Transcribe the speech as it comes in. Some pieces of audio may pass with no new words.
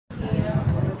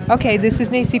Okay, this is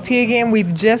Niecy P again.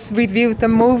 We've just reviewed the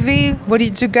movie. What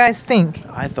did you guys think?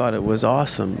 I thought it was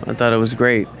awesome. I thought it was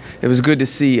great. It was good to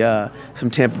see some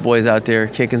Tampa boys out there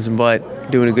kicking some butt,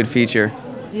 doing a good feature.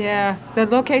 Yeah, the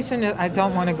location, I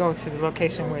don't want to go to the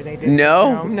location where they did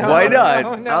No? No, Why not?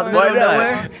 Why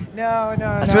not? No.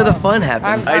 That's where the fun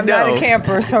happens. I'm not a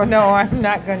camper, so no, I'm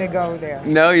not going to go there.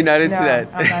 No, you're not into No, that?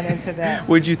 I'm not into that.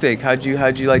 What'd you think? How'd you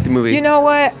like the movie? You know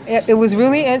what? It was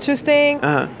really interesting,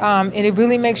 Uh-huh. and it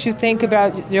really makes you think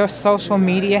about your social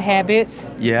media habits.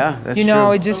 Yeah, that's You know,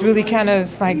 true. it just really kind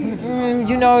of like,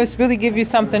 it's really give you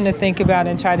something to think about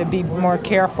and try to be more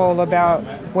careful about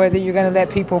whether you're going to let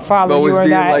people follow Always you or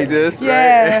being not. like this,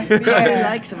 Yeah, right? How many yeah.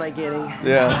 likes am I getting?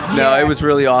 Yeah. No, it was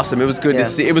really awesome. It was good Yeah. to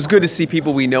see. It was good to see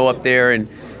people we know up there, and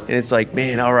it's like,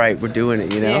 man, all right, we're doing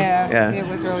it. You know? Yeah, it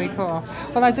was really cool.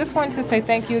 Well, I just wanted to say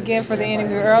thank you again for the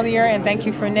interview earlier, and thank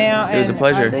you for now. It was a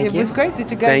pleasure. It was great that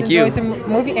you guys Thank you. enjoyed the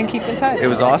movie and keep in touch. It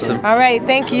was awesome. All right,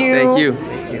 thank you. Thank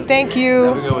you. Thank you.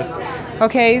 Have a good one.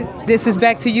 Okay, this is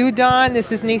back to you, Dawn.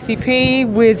 This is Niecy P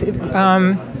with.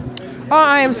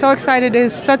 I am so excited!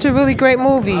 It's such a really great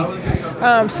movie.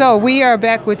 So we are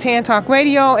back with Tan Talk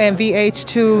Radio and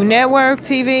VH2 Network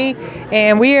TV,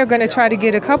 and we are going to try to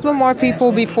get a couple of more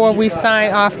people before we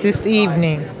sign off this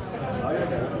evening.